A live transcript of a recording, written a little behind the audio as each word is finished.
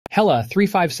HELA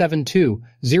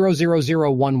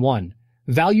 3572-00011,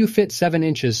 ValueFit 7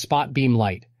 inches spot beam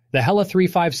light. The HELA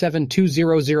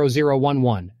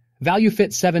 3572-00011,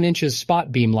 ValueFit 7 inches spot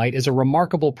beam light is a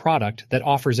remarkable product that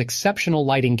offers exceptional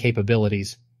lighting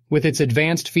capabilities. With its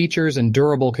advanced features and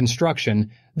durable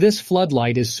construction, this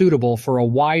floodlight is suitable for a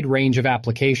wide range of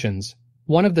applications.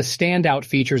 One of the standout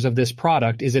features of this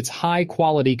product is its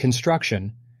high-quality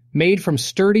construction. Made from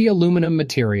sturdy aluminum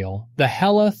material, the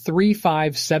HELA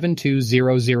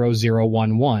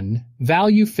 3572-00011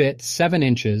 ValueFit 7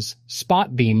 inches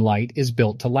spot beam light is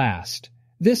built to last.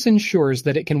 This ensures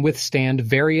that it can withstand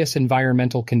various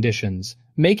environmental conditions,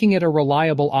 making it a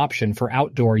reliable option for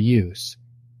outdoor use.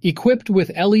 Equipped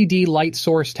with LED light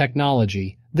source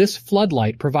technology, this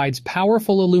floodlight provides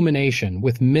powerful illumination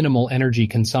with minimal energy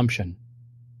consumption.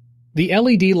 The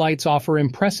LED lights offer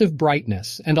impressive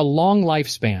brightness and a long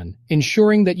lifespan,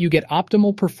 ensuring that you get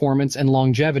optimal performance and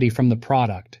longevity from the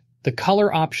product. The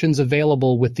color options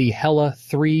available with the HELA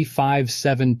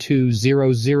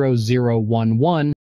 3572-00011